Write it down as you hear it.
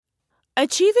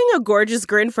Achieving a gorgeous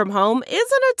grin from home isn't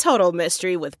a total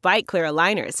mystery with Byte Clear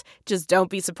aligners. Just don't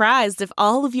be surprised if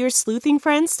all of your sleuthing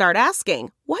friends start asking,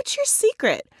 "What's your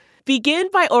secret?" Begin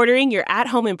by ordering your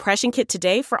at-home impression kit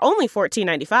today for only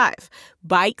 $14.95.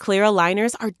 Byte Clear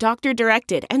aligners are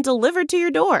doctor-directed and delivered to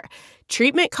your door.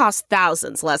 Treatment costs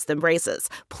thousands less than braces.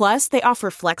 Plus, they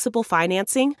offer flexible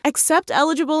financing, accept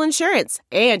eligible insurance,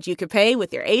 and you can pay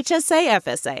with your HSA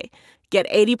FSA. Get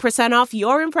 80% off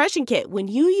your impression kit when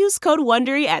you use code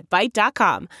WONDERY at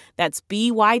Byte.com. That's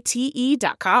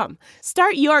BYTE.com.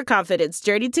 Start your confidence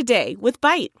journey today with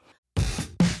Byte.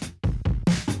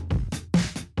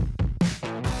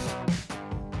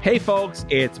 Hey folks,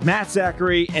 it's Matt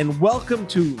Zachary, and welcome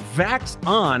to Vax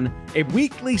On, a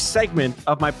weekly segment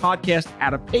of my podcast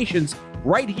Adaptations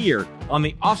right here on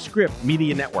the Offscript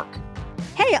Media Network.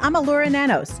 Hey, I'm Allura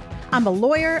Nanos. I'm a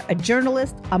lawyer, a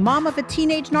journalist, a mom of a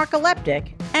teenage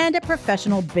narcoleptic, and a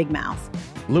professional big mouth.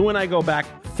 Lou and I go back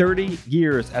 30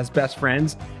 years as best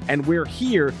friends, and we're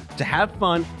here to have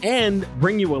fun and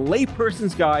bring you a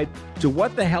layperson's guide to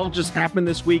what the hell just happened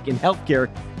this week in healthcare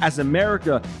as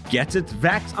America gets its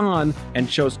vax on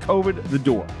and shows COVID the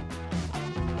door.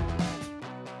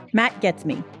 Matt gets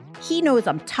me. He knows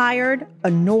I'm tired,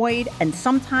 annoyed, and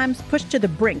sometimes pushed to the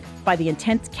brink by the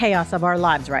intense chaos of our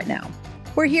lives right now.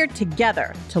 We're here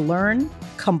together to learn,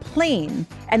 complain,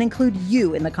 and include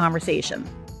you in the conversation.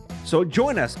 So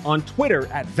join us on Twitter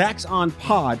at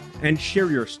VaxOnPod and share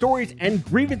your stories and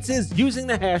grievances using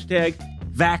the hashtag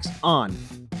VaxOn.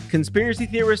 Conspiracy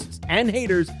theorists and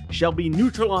haters shall be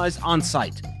neutralized on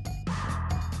sight.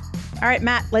 All right,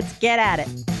 Matt, let's get at it.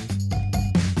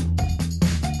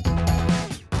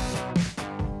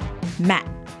 Matt,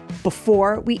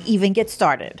 before we even get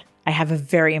started, I have a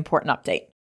very important update.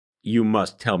 You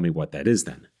must tell me what that is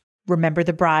then. Remember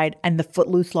the bride and the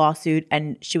Footloose lawsuit,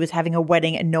 and she was having a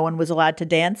wedding and no one was allowed to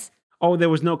dance? Oh, there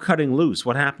was no cutting loose.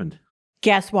 What happened?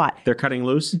 Guess what? They're cutting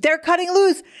loose? They're cutting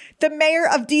loose. The mayor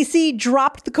of DC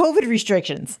dropped the COVID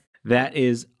restrictions. That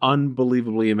is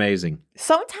unbelievably amazing.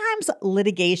 Sometimes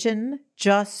litigation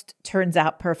just turns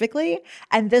out perfectly.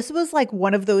 And this was like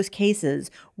one of those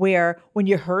cases where when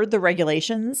you heard the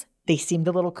regulations, they seemed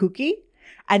a little kooky.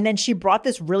 And then she brought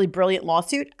this really brilliant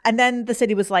lawsuit. And then the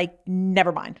city was like,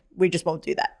 never mind. We just won't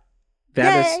do that.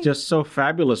 That Yay. is just so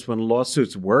fabulous when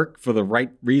lawsuits work for the right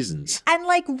reasons. And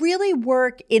like really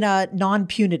work in a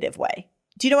non-punitive way.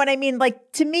 Do you know what I mean?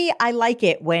 Like, to me, I like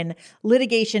it when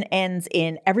litigation ends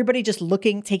in everybody just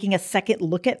taking a second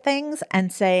look at things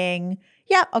and saying,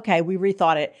 yeah, okay, we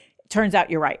rethought it. Turns out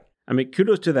you're right. I mean,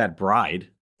 kudos to that bride.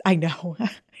 I know.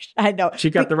 I know. She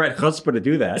got the right chutzpah to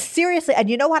do that. Seriously. And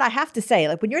you know what I have to say?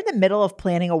 Like when you're in the middle of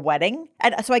planning a wedding,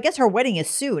 and so I guess her wedding is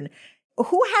soon,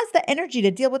 who has the energy to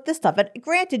deal with this stuff? And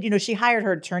granted, she hired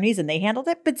her attorneys and they handled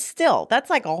it, but still, that's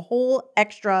like a whole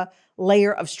extra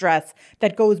layer of stress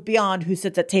that goes beyond who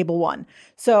sits at table one.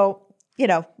 So,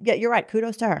 yeah, you're right.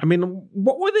 Kudos to her. I mean,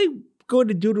 what were they going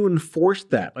to do to enforce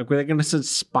that? Like, were they going to send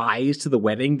spies to the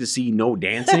wedding to see no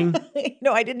dancing?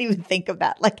 I didn't even think of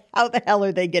that. Like, how the hell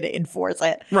are they going to enforce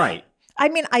it? Right. I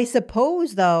mean, I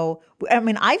suppose, though,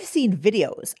 I've seen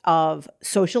videos of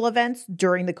social events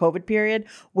during the COVID period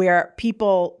where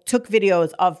people took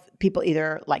videos of people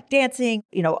either like dancing,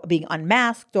 being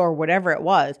unmasked or whatever it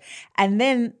was. And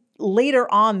then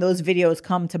later on, those videos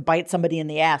come to bite somebody in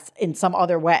the ass in some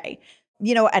other way.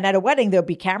 And at a wedding, there'll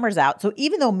be cameras out. So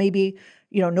even though maybe,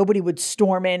 nobody would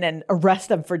storm in and arrest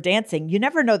them for dancing, you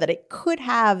never know that it could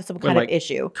have some kind of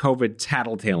issue. COVID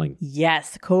tattletaling.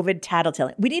 Yes, COVID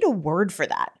tattletaling. We need a word for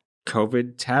that.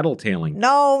 COVID tattletaling.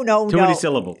 No. Too many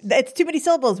syllables. It's too many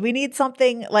syllables. We need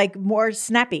something like more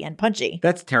snappy and punchy.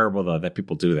 That's terrible, though, that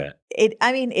people do that. It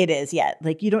is, yeah.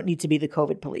 Like, you don't need to be the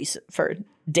COVID police for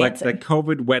dancing. Like the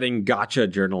COVID wedding gotcha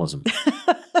journalism.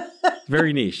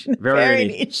 Very niche. Very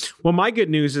niche. Well, my good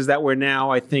news is that we're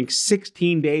now, I think,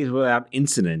 16 days without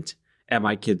incident at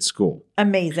my kid's school.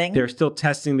 Amazing. They're still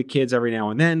testing the kids every now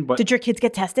and then. But did your kids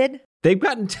get tested? They've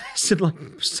gotten tested like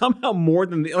somehow more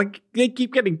than they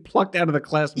keep getting plucked out of the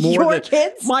class more Your than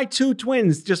kids? My two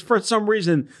twins. Just for some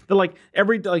reason, they're like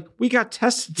we got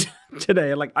tested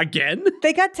today. Like again?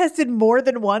 They got tested more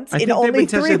than once I in think only they've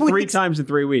been 3 tested weeks. 3 times in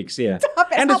 3 weeks. Yeah,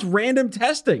 Stop it. And it's random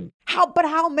testing.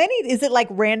 How many? Is it like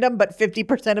random, but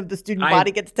 50% of the student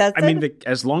body gets tested? I mean,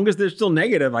 as long as they're still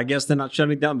negative, I guess they're not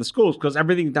shutting down the schools because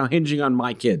everything's now hinging on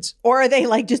my kids. Or are they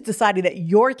like just deciding that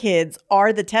your kids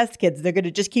are the test kids? They're going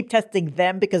to just keep testing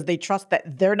them because they trust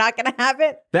that they're not going to have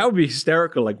it? That would be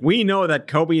hysterical. Like, we know that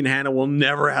Kobe and Hannah will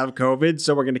never have COVID,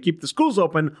 so we're going to keep the schools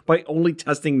open by only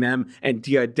testing them and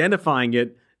de-identifying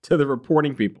it to the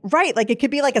reporting people. Right. Like it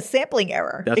could be like a sampling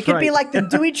error. That's it could be right. like the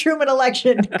Dewey Truman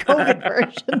election COVID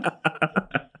version.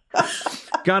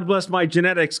 God bless my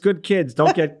genetics. Good kids.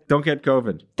 Don't get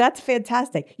COVID. That's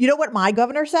fantastic. You know what my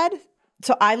governor said?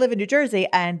 So I live in New Jersey,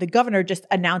 and the governor just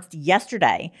announced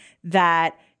yesterday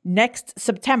that next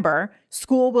September,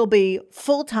 school will be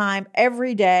full-time,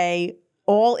 every day,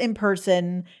 all in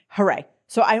person. Hooray.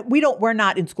 So we're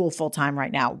not in school full-time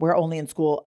right now. We're only in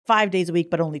school 5 days a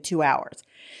week, but only 2 hours.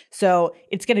 So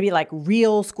it's going to be like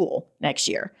real school next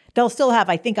year. They'll still have,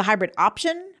 I think, a hybrid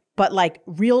option, but like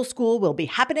real school will be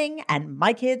happening and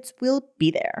my kids will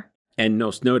be there. And no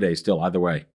snow days still, either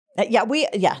way.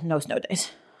 No snow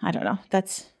days. I don't know.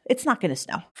 It's not going to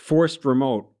snow. Forced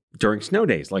remote during snow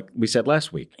days, like we said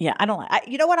last week. Yeah,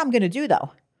 you know what I'm going to do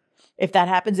though? If that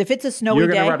happens, if it's a snowy You're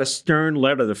going day, to write a stern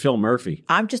letter to Phil Murphy.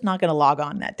 I'm just not going to log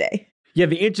on that day. Yeah,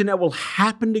 the internet will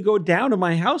happen to go down to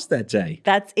my house that day.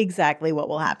 That's exactly what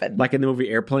will happen. Like in the movie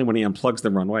Airplane when he unplugs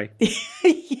the runway.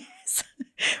 Yes.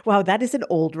 Wow, that is an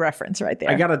old reference right there.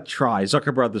 I got to try.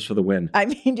 Zucker Brothers for the win. I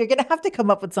mean, you're going to have to come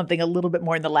up with something a little bit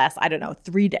more in the last,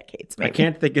 3 decades. Maybe. I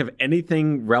can't think of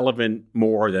anything relevant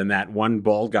more than that one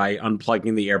bald guy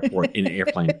unplugging the airport in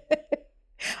Airplane.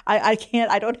 I can't.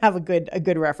 I don't have a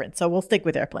good reference, so we'll stick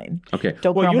with Airplane. Okay.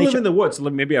 Don't well, call you me live in the woods. So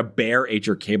maybe a bear ate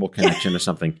your cable connection or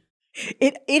something.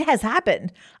 It has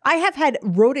happened. I have had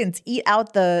rodents eat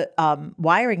out the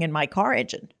wiring in my car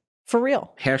engine. For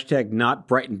real. Hashtag not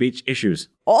Brighton Beach issues.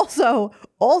 Also,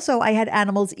 I had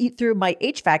animals eat through my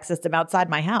HVAC system outside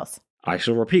my house. I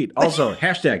shall repeat. Also,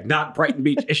 hashtag not Brighton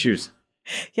Beach issues.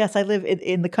 Yes, I live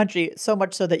in the country so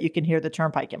much so that you can hear the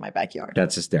turnpike in my backyard.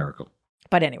 That's hysterical.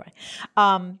 But anyway,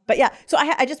 but yeah, so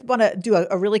I just want to do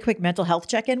a really quick mental health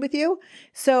check-in with you.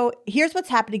 So here's what's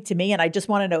happening to me, and I just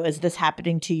want to know, is this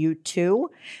happening to you too?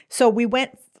 So we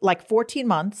went like 14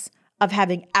 months of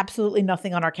having absolutely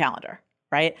nothing on our calendar.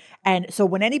 Right. And so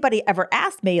when anybody ever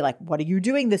asked me, like, what are you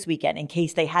doing this weekend, in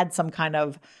case they had some kind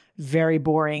of very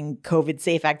boring COVID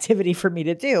safe activity for me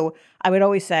to do, I would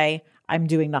always say, I'm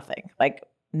doing nothing. Like,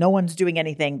 no one's doing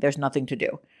anything. There's nothing to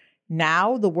do.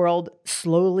 Now the world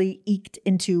slowly eked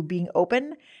into being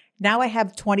open. Now I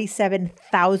have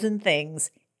 27,000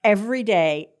 things every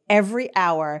day, every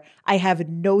hour. I have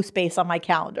no space on my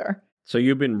calendar. So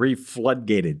you've been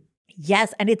re-floodgated.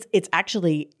 Yes, and it's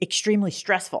actually extremely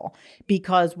stressful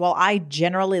because while I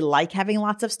generally like having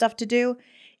lots of stuff to do,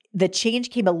 the change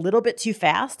came a little bit too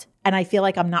fast and I feel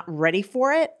like I'm not ready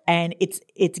for it, and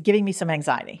it's giving me some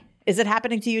anxiety. Is it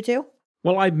happening to you too?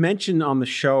 Well, I've mentioned on the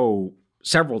show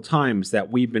several times that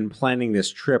we've been planning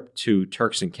this trip to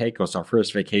Turks and Caicos, our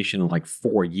first vacation in like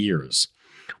 4 years.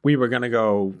 We were going to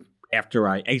go after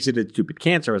I exited Stupid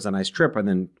Cancer as a nice trip, and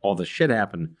then all this shit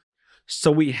happened. So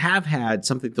we have had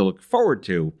something to look forward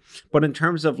to. But in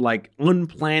terms of like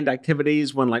unplanned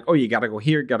activities, when like, oh, you got to go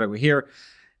here,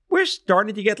 we're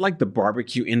starting to get like the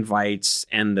barbecue invites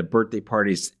and the birthday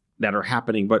parties that are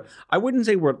happening. But I wouldn't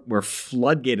say we're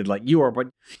floodgated like you are, but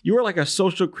you are like a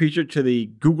social creature to the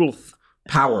Google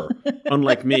power,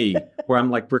 unlike me, where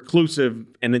I'm like reclusive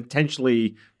and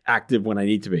intentionally active when I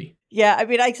need to be. Yeah, I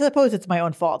mean, I suppose it's my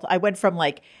own fault. I went from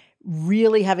like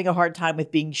really having a hard time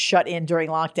with being shut in during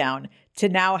lockdown to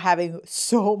now having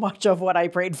so much of what I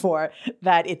prayed for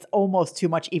that it's almost too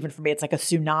much even for me. It's like a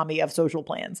tsunami of social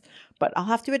plans, but I'll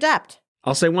have to adapt.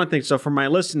 I'll say one thing. So for my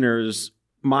listeners,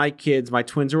 my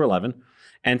twins are 11,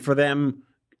 and for them,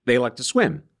 they like to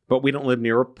swim, but we don't live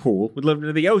near a pool. We live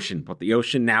near the ocean, but the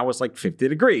ocean now is like 50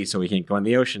 degrees, so we can't go in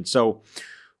the ocean. So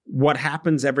what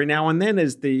happens every now and then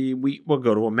is we'll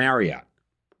go to a Marriott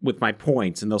with my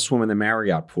points, and they'll swim in the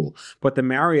Marriott pool. But the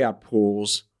Marriott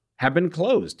pools have been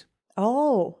closed.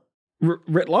 Oh.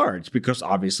 Writ large, because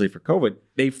obviously for COVID,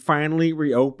 they finally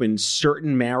reopened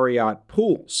certain Marriott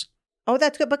pools. Oh,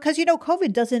 that's good. Because,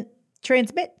 COVID doesn't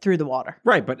transmit through the water.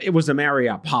 Right, but it was a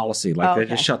Marriott policy. Like they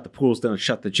just shut the pools down,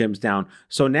 shut the gyms down.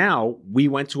 So now we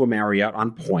went to a Marriott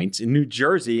on Points in New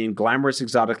Jersey, in glamorous,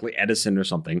 exotically Edison or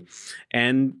something,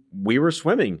 and we were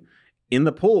swimming in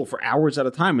the pool for hours at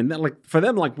a time. And then like for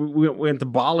them, like we went to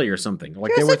Bali or something.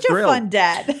 Like You're they were such thrilled. a fun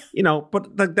dad.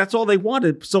 But that's all they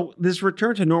wanted. So this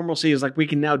return to normalcy is like we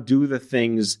can now do the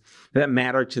things that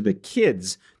matter to the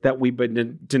kids that we've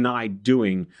been denied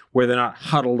doing, where they're not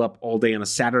huddled up all day on a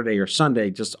Saturday or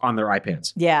Sunday just on their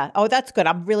iPads. Yeah. Oh, that's good.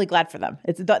 I'm really glad for them.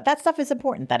 That stuff is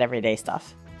important, that everyday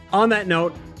stuff. On that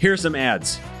note, here's some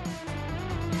ads.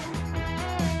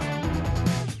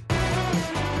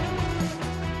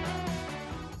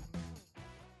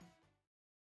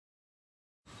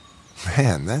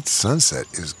 Man, that sunset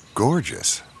is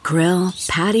gorgeous. Grill,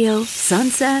 patio,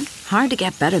 sunset. Hard to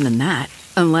get better than that.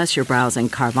 Unless you're browsing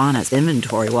Carvana's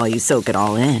inventory while you soak it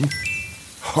all in.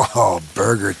 Oh,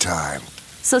 burger time.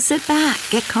 So sit back,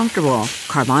 get comfortable.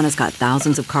 Carvana's got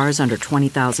thousands of cars under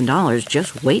 $20,000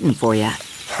 just waiting for you.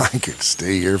 I could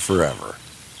stay here forever.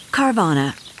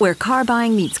 Carvana, where car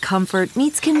buying meets comfort,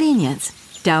 meets convenience.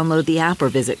 Download the app or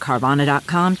visit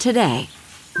Carvana.com today.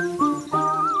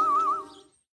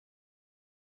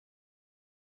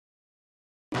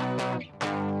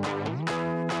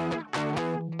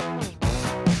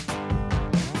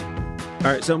 All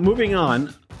right, so moving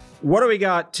on. What do we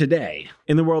got today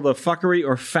in the world of fuckery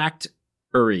or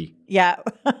factory? Yeah.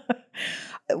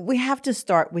 We have to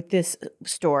start with this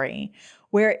story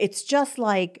where it's just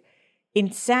like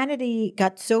insanity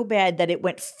got so bad that it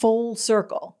went full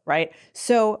circle, right?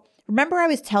 So remember I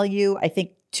was telling you, I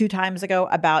think 2 times ago,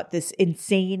 about this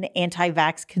insane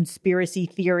anti-vax conspiracy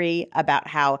theory about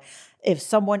how if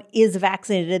someone is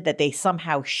vaccinated, that they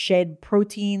somehow shed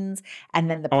proteins and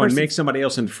then the person... and make somebody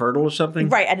else infertile or something?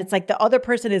 Right. And it's like the other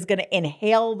person is going to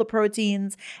inhale the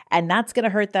proteins and that's going to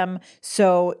hurt them.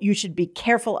 So you should be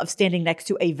careful of standing next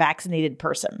to a vaccinated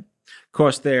person. Of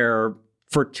course, they're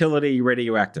fertility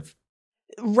radioactive.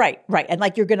 Right. And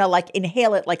like you're going to like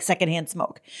inhale it like secondhand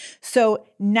smoke. So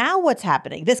now what's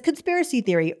happening? This conspiracy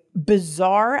theory,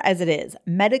 bizarre as it is,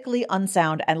 medically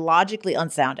unsound and logically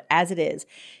unsound as it is,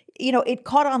 you know, it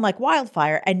caught on like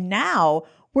wildfire. And now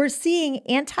we're seeing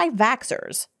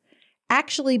anti-vaxxers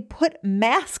actually put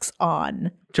masks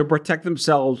on to protect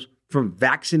themselves from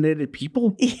vaccinated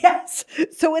people? Yes.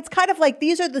 So it's kind of like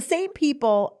these are the same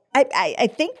people. I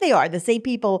think they are the same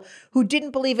people who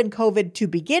didn't believe in COVID to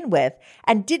begin with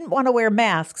and didn't want to wear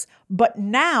masks, but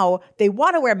now they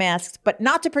want to wear masks, but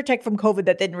not to protect from COVID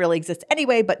that didn't really exist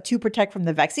anyway, but to protect from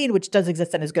the vaccine, which does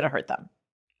exist and is going to hurt them.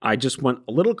 I just went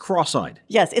a little cross-eyed.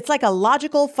 Yes, it's like a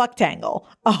logical fucktangle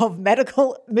of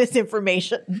medical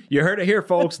misinformation. You heard it here,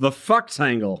 folks, the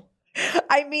fucktangle.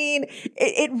 I mean,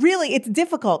 it's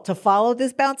difficult to follow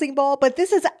this bouncing ball, but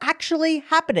this is actually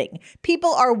happening.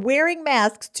 People are wearing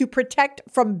masks to protect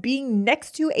from being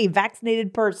next to a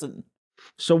vaccinated person.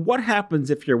 So what happens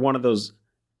if you're one of those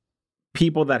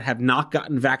people that have not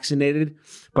gotten vaccinated,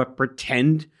 but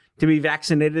pretend to be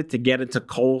vaccinated to get into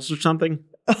Kohl's or something?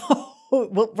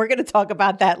 Well, we're going to talk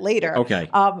about that later. Okay.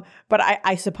 But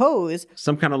I suppose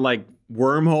some kind of like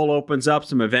wormhole opens up,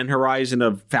 some event horizon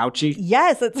of Fauci.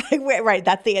 Yes, it's like right.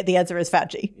 That's the answer is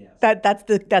Fauci. Yes. That's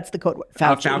the code word.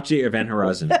 Fauci event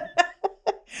horizon.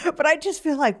 But I just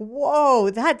feel like, whoa,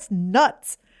 that's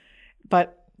nuts.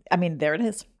 But I mean, there it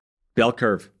is. Bell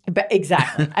curve.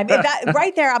 Exactly. I mean, that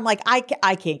right there, I'm like, I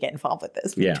can't get involved with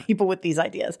this. Yeah. People with these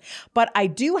ideas. But I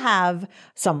do have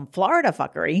some Florida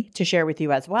fuckery to share with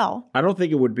you as well. I don't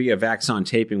think it would be a Vaxxon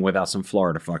taping without some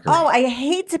Florida fuckery. Oh, I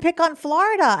hate to pick on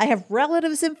Florida. I have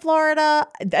relatives in Florida.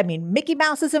 I mean, Mickey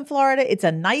Mouse is in Florida. It's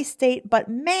a nice state, but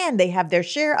man, they have their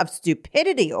share of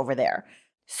stupidity over there.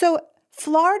 So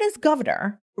Florida's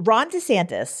governor, Ron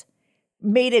DeSantis,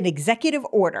 made an executive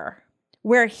order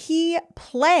where he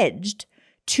pledged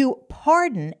to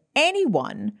pardon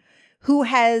anyone who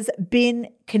has been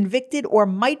convicted or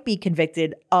might be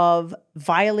convicted of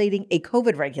violating a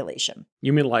COVID regulation.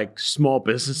 You mean like small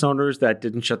business owners that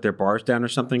didn't shut their bars down or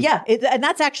something? Yeah, and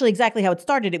that's actually exactly how it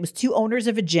started. It was 2 owners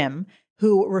of a gym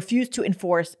who refused to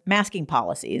enforce masking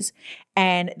policies,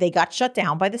 and they got shut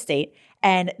down by the state,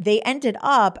 and they ended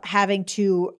up having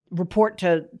to report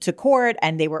to court,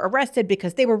 and they were arrested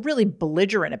because they were really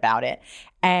belligerent about it.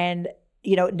 And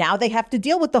you know, now they have to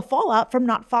deal with the fallout from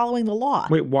not following the law.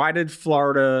 Wait, why did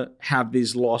Florida have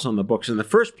these laws on the books in the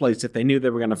first place if they knew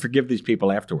they were going to forgive these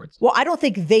people afterwards? Well, I don't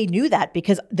think they knew that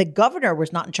because the governor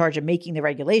was not in charge of making the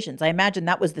regulations. I imagine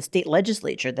that was the state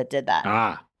legislature that did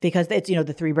that. Because it's, you know,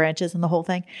 the 3 branches and the whole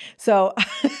thing. So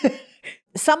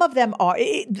some of them are,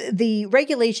 the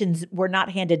regulations were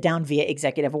not handed down via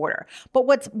executive order. But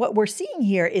what we're seeing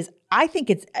here is, I think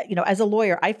it's, you know, as a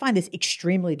lawyer, I find this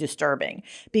extremely disturbing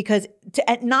because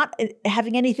not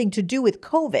having anything to do with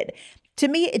COVID, to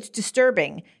me, it's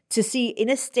disturbing to see in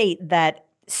a state that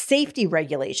safety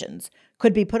regulations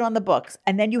could be put on the books.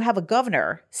 And then you have a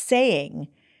governor saying,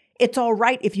 it's all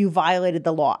right if you violated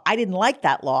the law. I didn't like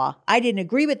that law. I didn't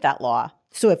agree with that law.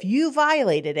 So if you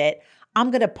violated it, I'm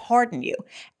going to pardon you.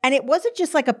 And it wasn't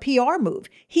just like a PR move.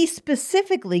 He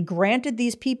specifically granted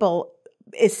these people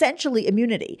essentially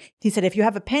immunity. He said, if you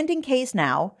have a pending case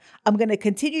now, I'm going to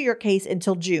continue your case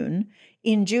until June.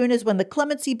 In June is when the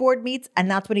clemency board meets. And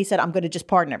that's when he said, I'm going to just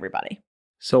pardon everybody.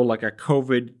 So like a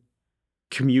COVID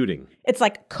commuting. It's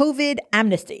like COVID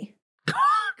amnesty.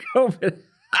 COVID.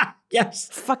 Yes.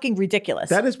 Fucking ridiculous.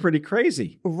 That is pretty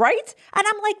crazy. Right? And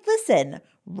I'm like, listen,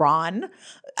 Ron.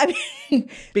 I mean,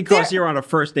 because you're on a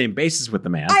first name basis with the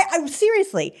man. I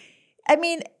seriously. I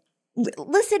mean,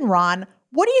 listen, Ron,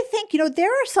 what do you think? There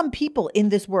are some people in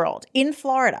this world, in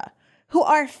Florida, who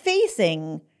are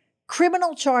facing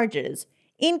criminal charges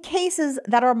in cases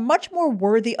that are much more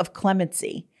worthy of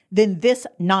clemency than this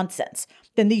nonsense,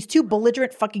 than these two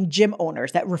belligerent fucking gym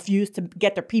owners that refuse to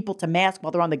get their people to mask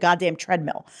while they're on the goddamn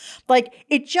treadmill. Like,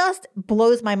 it just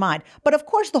blows my mind. But of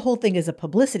course, the whole thing is a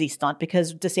publicity stunt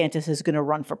because DeSantis is going to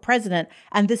run for president,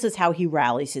 and this is how he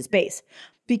rallies his base.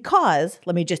 Because,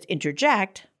 let me just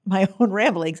interject my own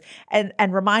ramblings and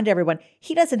remind everyone,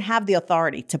 he doesn't have the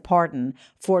authority to pardon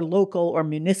for local or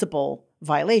municipal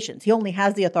violations. He only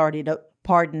has the authority to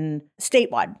pardon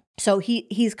statewide. So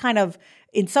he's kind of,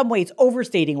 in some ways,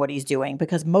 overstating what he's doing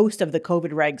because most of the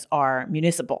COVID regs are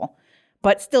municipal.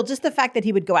 But still, just the fact that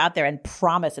he would go out there and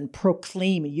promise and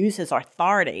proclaim, use his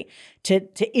authority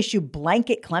to issue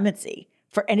blanket clemency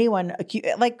for anyone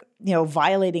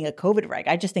violating a COVID reg,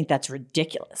 I just think that's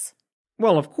ridiculous.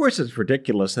 Well, of course it's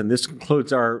ridiculous, and this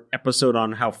concludes our episode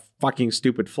on how fucking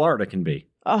stupid Florida can be.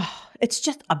 Oh, it's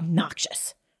just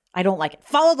obnoxious. I don't like it.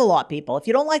 Follow the law, people. If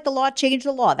you don't like the law, change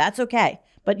the law. That's okay.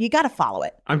 But you got to follow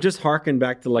it. I'm just harking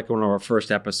back to one of our first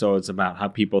episodes about how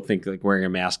people think wearing a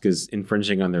mask is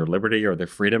infringing on their liberty or their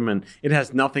freedom. And it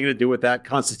has nothing to do with that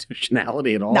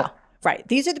constitutionality at all. No, right.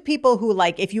 These are the people who,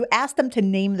 if you ask them to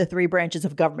name the three branches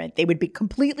of government, they would be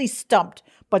completely stumped,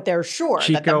 but they're sure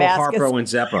that the mask Harpo, and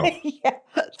Zeppo. Yeah,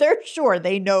 they're sure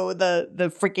they know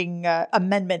the freaking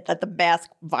amendment that the mask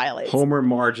violates. Homer,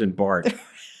 Marge, and Bart.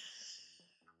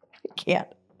 Can't.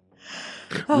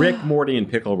 Rick, Morty, and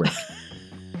Pickle Rick.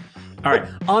 All right.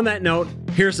 On that note,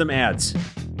 here's some ads.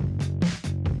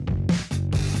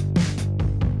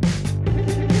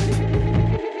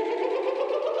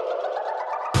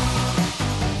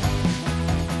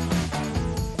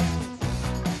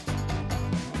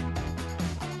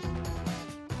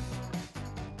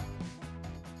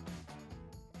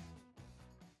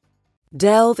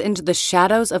 Delve into the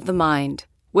shadows of the mind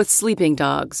with Sleeping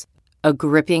Dogs, a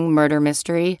gripping murder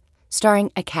mystery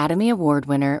starring Academy Award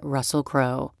winner Russell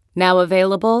Crowe. Now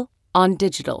available on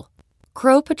digital.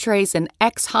 Crowe portrays an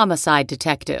ex-homicide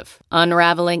detective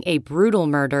unraveling a brutal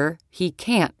murder he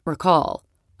can't recall.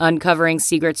 Uncovering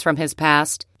secrets from his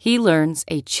past, he learns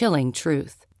a chilling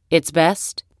truth. It's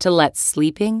best to let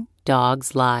sleeping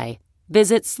dogs lie.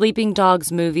 Visit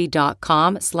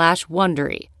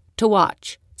sleepingdogsmovie.com/Wondery to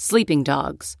watch Sleeping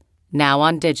Dogs, now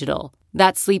on digital.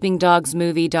 That's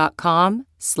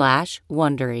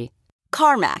sleepingdogsmovie.com/Wondery.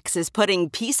 CarMax is putting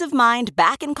peace of mind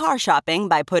back in car shopping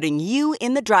by putting you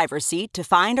in the driver's seat to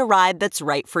find a ride that's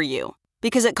right for you.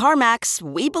 Because at CarMax,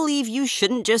 we believe you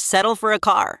shouldn't just settle for a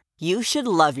car. You should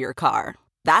love your car.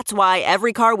 That's why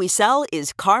every car we sell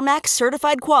is CarMax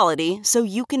certified quality, so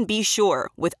you can be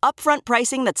sure with upfront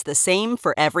pricing that's the same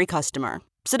for every customer.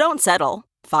 So don't settle.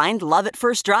 Find love at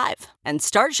first drive and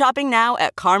start shopping now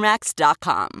at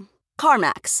CarMax.com.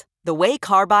 CarMax, the way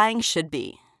car buying should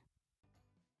be.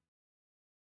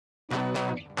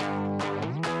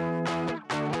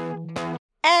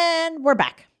 And we're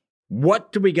back.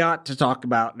 What do we got to talk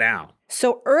about now?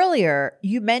 So earlier,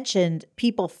 you mentioned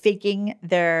people faking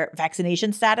their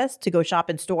vaccination status to go shop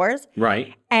in stores.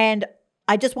 Right. And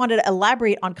I just wanted to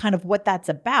elaborate on kind of what that's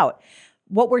about.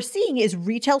 What we're seeing is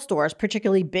retail stores,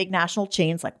 particularly big national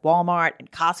chains like Walmart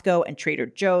and Costco and Trader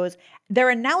Joe's, they're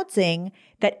announcing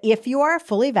that if you are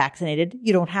fully vaccinated,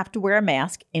 you don't have to wear a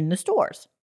mask in the stores.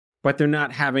 But they're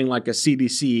not having a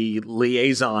CDC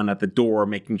liaison at the door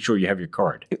making sure you have your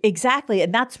card. Exactly.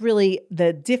 And that's really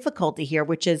the difficulty here,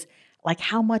 which is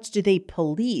how much do they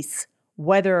police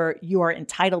whether you are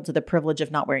entitled to the privilege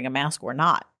of not wearing a mask or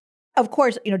not? Of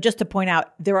course, just to point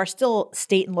out, there are still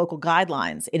state and local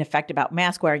guidelines in effect about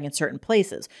mask wearing in certain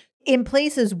places. In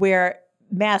places where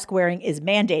mask wearing is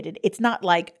mandated, it's not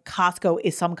like Costco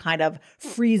is some kind of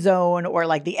free zone or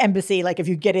like the embassy. If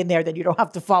you get in there, then you don't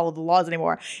have to follow the laws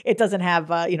anymore. It doesn't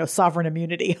have, sovereign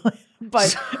immunity.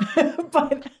 but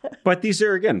these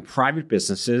are, again, private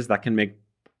businesses that can make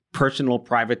personal,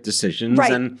 private decisions.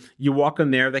 Right. And you walk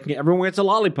in there, everyone gets a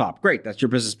lollipop. Great. That's your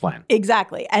business plan.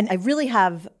 Exactly. And I really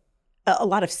have a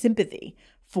lot of sympathy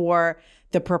for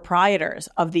the proprietors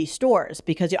of these stores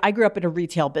because I grew up in a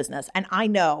retail business and I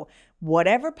know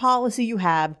whatever policy you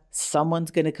have, someone's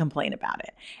going to complain about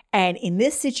it. And in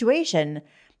this situation,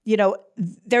 I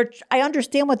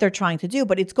understand what they're trying to do,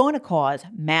 but it's going to cause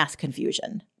mass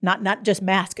confusion, not just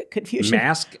mask confusion.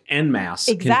 Mask and mass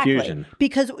exactly. confusion.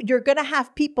 Because you're going to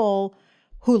have people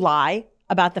who lie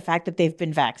about the fact that they've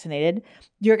been vaccinated.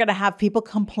 You're going to have people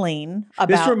complain about...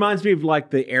 This reminds me of like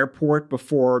the airport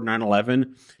before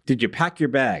 9/11. Did you pack your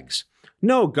bags?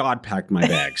 No, God packed my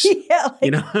bags.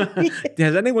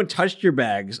 Has anyone touched your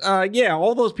bags? Yeah,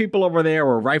 all those people over there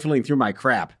were rifling through my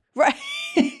crap. Right.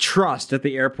 Trust at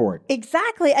the airport.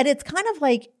 Exactly. And it's kind of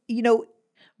like,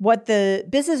 what the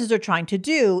businesses are trying to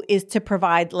do is to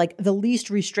provide like the least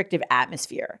restrictive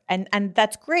atmosphere. And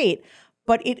that's great,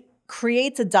 but it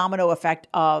creates a domino effect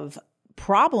of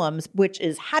problems, which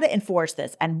is how to enforce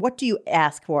this and what do you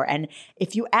ask for? And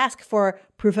if you ask for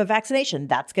proof of vaccination,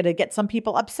 that's going to get some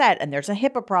people upset and there's a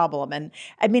HIPAA problem. And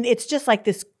I mean, it's just like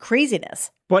this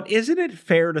craziness. But isn't it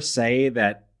fair to say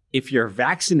that if you're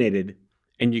vaccinated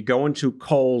and you go into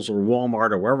Kohl's or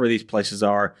Walmart or wherever these places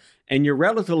are, and you're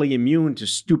relatively immune to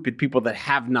stupid people that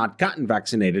have not gotten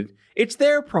vaccinated, it's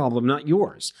their problem, not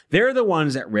yours. They're the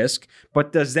ones at risk,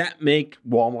 but does that make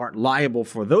Walmart liable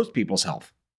for those people's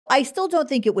health? I still don't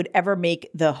think it would ever make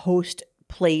the host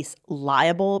place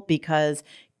liable because,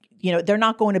 they're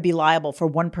not going to be liable for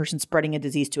one person spreading a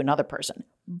disease to another person.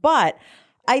 But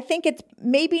I think it's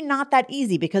maybe not that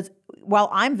easy because while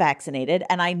I'm vaccinated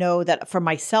and I know that for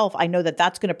myself, I know that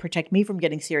that's going to protect me from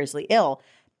getting seriously ill,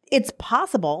 it's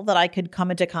possible that I could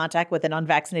come into contact with an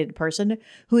unvaccinated person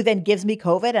who then gives me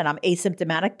COVID and I'm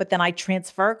asymptomatic, but then I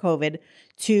transfer COVID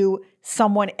to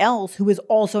someone else who is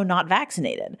also not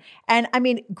vaccinated. And I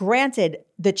mean, granted,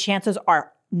 the chances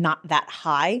are not that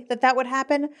high that would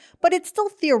happen, but it's still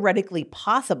theoretically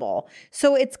possible.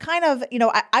 So it's kind of,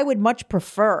 I would much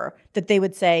prefer that they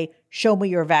would say, show me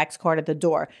your Vax card at the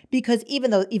door, because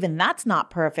even though even that's not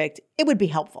perfect, it would be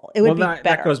helpful. It would be better.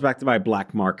 That goes back to my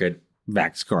black market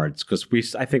Vax cards,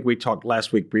 because I think we talked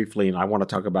last week briefly, and I want to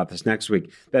talk about this next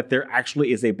week, that there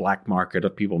actually is a black market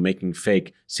of people making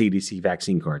fake CDC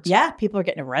vaccine cards. Yeah, people are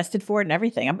getting arrested for it and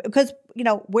everything. Because,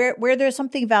 where there's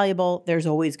something valuable, there's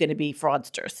always going to be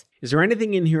fraudsters. Is there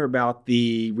anything in here about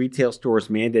the retail stores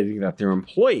mandating that their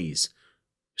employees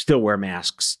still wear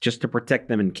masks just to protect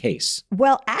them in case?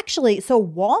 Well, actually, so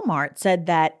Walmart said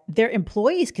that their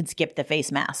employees can skip the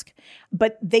face mask.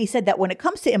 But they said that when it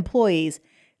comes to employees,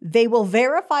 they will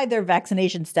verify their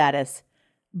vaccination status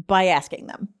by asking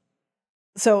them.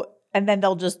 So, and then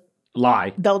they'll just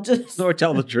lie. They'll just or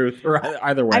tell the truth, or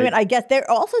either way. I mean, I guess they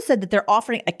also said that they're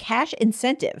offering a cash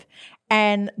incentive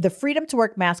and the freedom to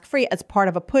work mask free as part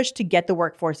of a push to get the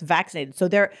workforce vaccinated. So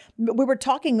we were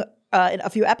talking a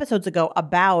few episodes ago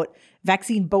about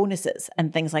vaccine bonuses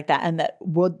and things like that, and that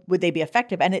would they be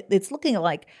effective? And it's looking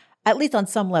like, at least on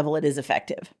some level, it is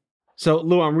effective. So,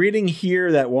 Lou, I'm reading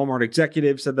here that Walmart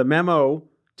executives said the memo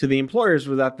to the employers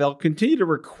was that they'll continue to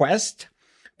request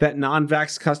that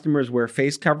non-vax customers wear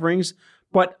face coverings.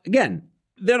 But again,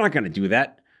 they're not going to do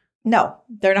that. No,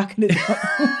 they're not going to do it.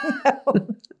 No.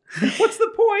 What's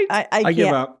the point? I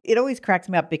give up. It always cracks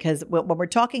me up because when we're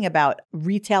talking about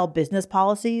retail business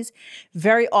policies,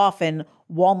 very often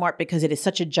Walmart, because it is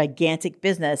such a gigantic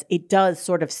business, it does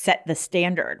sort of set the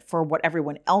standard for what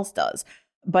everyone else does.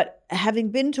 But having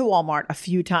been to Walmart a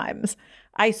few times,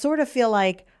 I sort of feel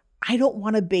like I don't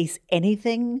want to base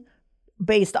anything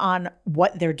based on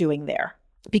what they're doing there,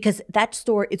 because that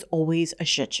store is always a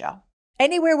shit show.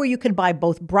 Anywhere where you can buy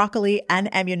both broccoli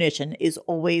and ammunition is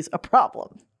always a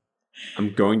problem.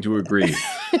 I'm going to agree.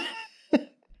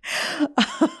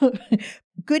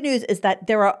 Good news is that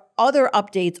there are other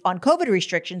updates on COVID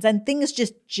restrictions, and things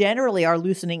just generally are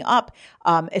loosening up,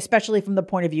 especially from the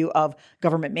point of view of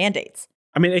government mandates.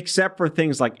 I mean, except for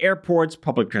things like airports,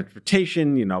 public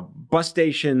transportation, bus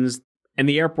stations, and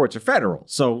the airports are federal.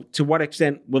 So to what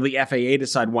extent will the FAA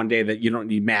decide one day that you don't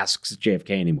need masks at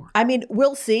JFK anymore? I mean,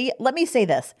 we'll see. Let me say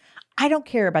this. I don't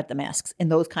care about the masks in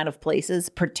those kind of places,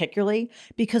 particularly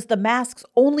because the masks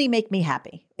only make me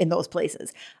happy in those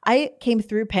places. I came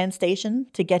through Penn Station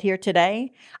to get here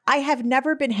today. I have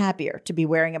never been happier to be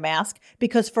wearing a mask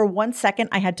because for 1 second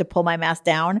I had to pull my mask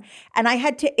down and I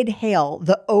had to inhale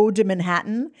the Eau de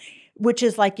Manhattan, which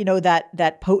is like,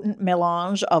 that potent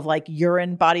melange of like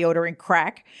urine, body odor, and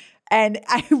crack. And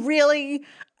I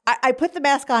put the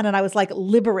mask on and I was like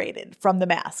liberated from the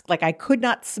mask. Like I could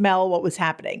not smell what was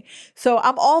happening. So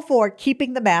I'm all for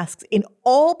keeping the masks in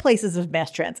all places of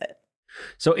mass transit.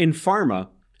 So in pharma,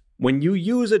 when you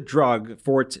use a drug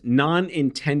for its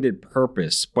non-intended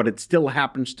purpose, but it still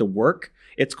happens to work,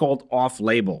 it's called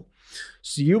off-label.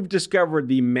 So you've discovered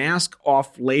the mask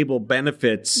off-label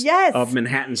benefits of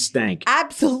Manhattan Stank.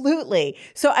 Absolutely.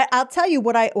 So I'll tell you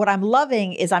what I'm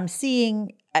loving is I'm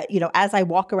seeing as I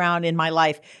walk around in my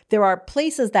life, there are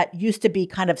places that used to be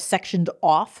kind of sectioned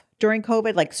off during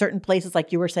COVID, like certain places,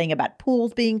 like you were saying about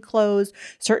pools being closed,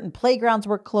 certain playgrounds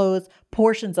were closed,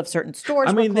 portions of certain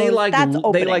stores were closed.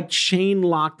 They like chain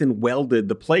locked and welded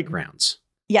the playgrounds.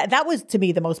 Yeah, that was to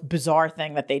me the most bizarre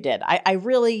thing that they did.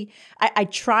 I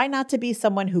try not to be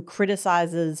someone who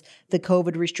criticizes the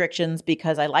COVID restrictions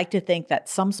because I like to think that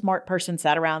some smart person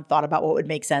sat around, thought about what would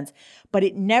make sense, but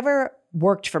it never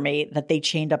worked for me that they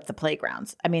chained up the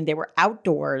playgrounds. I mean, they were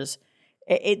outdoors.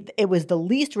 It was the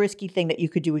least risky thing that you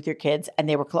could do with your kids, and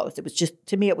they were closed. It was just,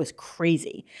 to me, it was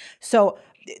crazy. So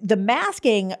the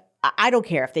masking, I don't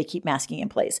care if they keep masking in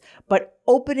place, but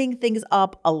opening things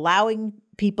up, allowing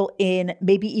people in,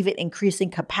 maybe even increasing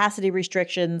capacity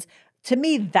restrictions, to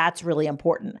me, that's really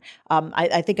important.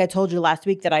 I think I told you last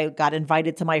week that I got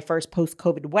invited to my first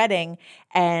post-COVID wedding,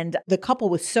 and the couple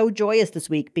was so joyous this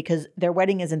week because their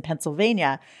wedding is in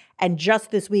Pennsylvania. And just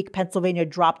this week, Pennsylvania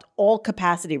dropped all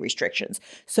capacity restrictions.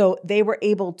 So they were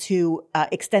able to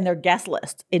extend their guest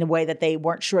list in a way that they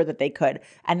weren't sure that they could.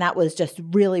 And that was just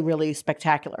really, really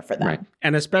spectacular for them. Right.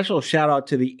 And a special shout out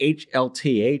to the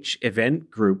HLTH event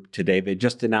group today. They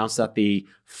just announced that the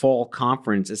fall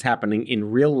conference is happening in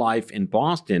real life in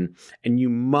Boston, and you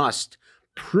must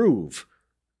prove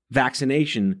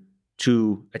vaccination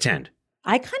to attend.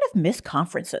 I kind of miss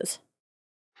conferences.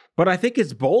 But I think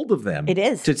it's bold of them. It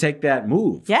is. To take that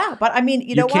move. Yeah, but I mean,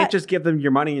 you know what? You can't just give them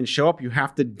your money and show up. You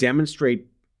have to demonstrate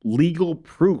legal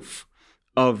proof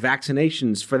of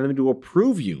vaccinations for them to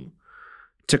approve you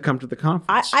to come to the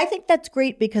conference. I think that's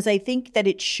great because I think that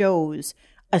it shows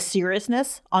a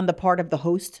seriousness on the part of the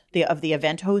host, of the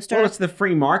event hoster. Well, it's the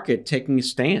free market taking a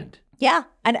stand. Yeah.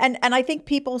 And I think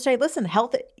people say, listen,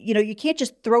 health, you can't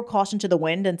just throw caution to the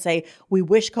wind and say, we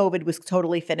wish COVID was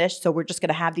totally finished, so we're just going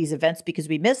to have these events because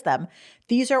we miss them.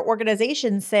 These are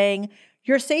organizations saying,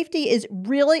 your safety is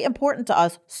really important to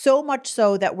us, so much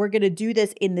so that we're going to do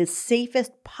this in the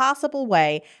safest possible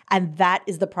way. And that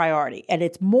is the priority. And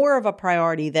it's more of a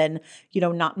priority than,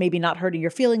 not hurting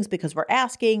your feelings because we're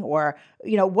asking or,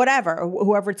 whatever, or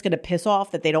whoever it's going to piss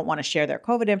off that they don't want to share their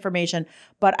COVID information.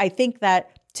 But I think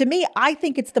that, to me, I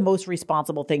think it's the most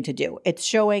responsible thing to do. It's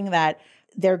showing that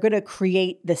they're going to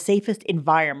create the safest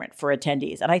environment for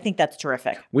attendees. And I think that's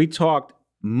terrific. We talked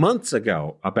months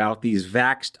ago about these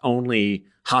vaxxed-only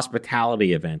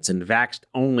hospitality events and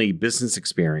vaxxed-only business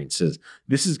experiences.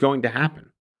 This is going to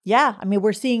happen. Yeah. I mean,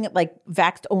 we're seeing like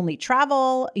vaxxed-only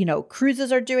travel,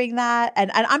 cruises are doing that. And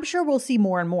I'm sure we'll see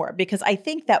more and more because I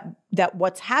think that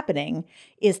what's happening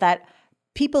is that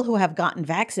people who have gotten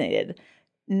vaccinated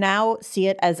now see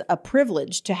it as a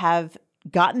privilege to have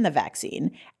gotten the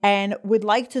vaccine and would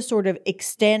like to sort of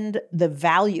extend the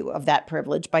value of that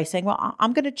privilege by saying, well,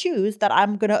 I'm going to choose that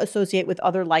I'm going to associate with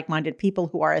other like-minded people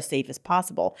who are as safe as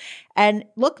possible. And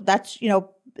look, that's,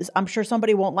 I'm sure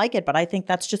somebody won't like it, but I think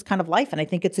that's just kind of life. And I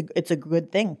think it's a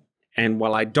good thing. And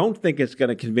while I don't think it's going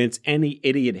to convince any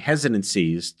idiot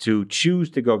hesitancies to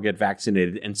choose to go get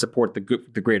vaccinated and support the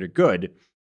greater good,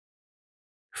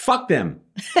 fuck them.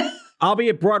 I'll be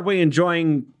at Broadway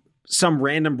enjoying some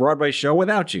random Broadway show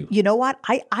without you. You know what?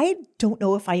 I don't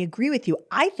know if I agree with you.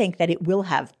 I think that it will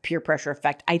have peer pressure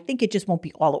effect. I think it just won't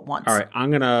be all at once. All right.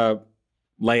 I'm going to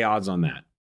lay odds on that.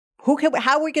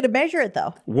 How are we going to measure it,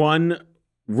 though? One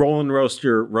Roland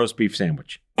Roaster roast beef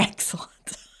sandwich.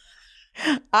 Excellent.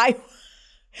 I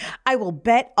will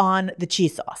bet on the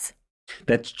cheese sauce.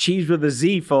 That's cheese with a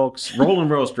Z, folks. Roland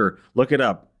Roaster. Look it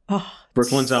up. Oh,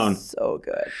 Brooklyn's own. So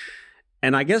good.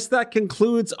 And I guess that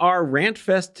concludes our rant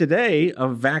fest today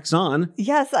of Vax On.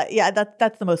 Yes,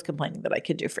 that's the most complaining that I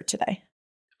could do for today.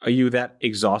 Are you that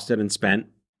exhausted and spent?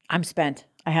 I'm spent,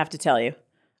 I have to tell you.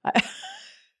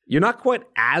 You're not quite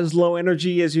as low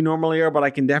energy as you normally are, but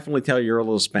I can definitely tell you're a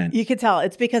little spent. You can tell.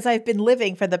 It's because I've been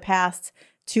living for the past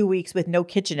 2 weeks with no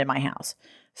kitchen in my house.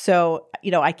 So,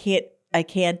 I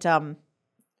can't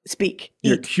speak.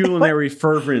 Your culinary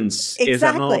fervence is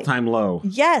at an all-time low.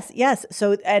 Yes.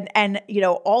 So, and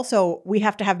also we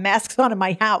have to have masks on in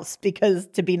my house because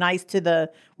to be nice to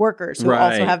the workers who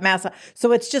also have masks on.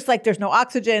 So it's just like there's no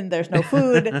oxygen, there's no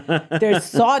food, there's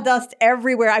sawdust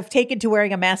everywhere. I've taken to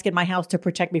wearing a mask in my house to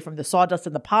protect me from the sawdust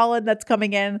and the pollen that's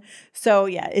coming in. So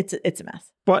yeah, it's a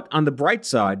mess. But on the bright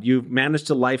side, you've managed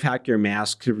to life hack your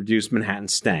mask to reduce Manhattan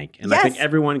stank. And yes. I think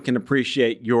everyone can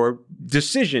appreciate your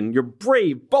decision, your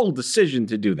brave, bold decision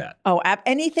to do that. Oh,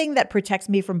 anything that protects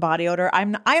me from body odor. I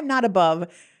am not above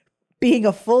being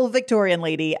a full Victorian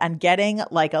lady and getting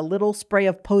like a little spray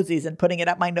of posies and putting it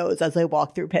up my nose as I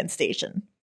walk through Penn Station.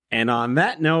 And on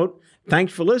that note,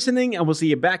 thanks for listening, and we'll see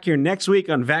you back here next week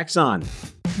on Vax On.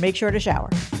 Make sure to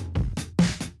shower.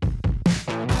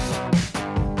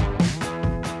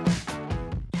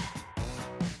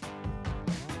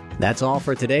 That's all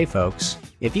for today, folks.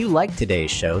 If you like today's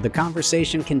show, the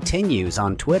conversation continues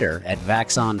on Twitter at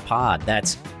VaxonPod.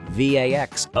 That's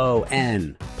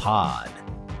VAXON Pod.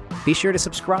 Be sure to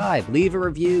subscribe, leave a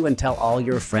review, and tell all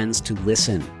your friends to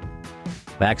listen.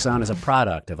 Vaxon is a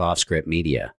product of Offscript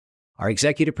Media. Our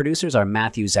executive producers are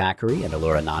Matthew Zachary and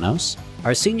Alora Nanos.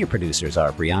 Our senior producers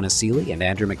are Brianna Seeley and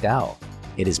Andrew McDowell.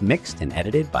 It is mixed and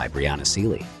edited by Brianna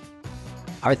Seeley.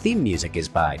 Our theme music is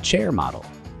by Chair Model.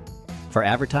 For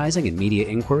advertising and media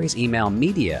inquiries, email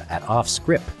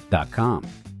media@offscript.com.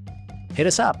 Hit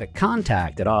us up at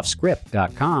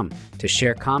contact@offscript.com to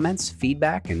share comments,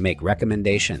 feedback, and make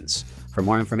recommendations. For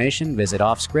more information, visit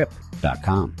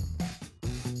offscript.com.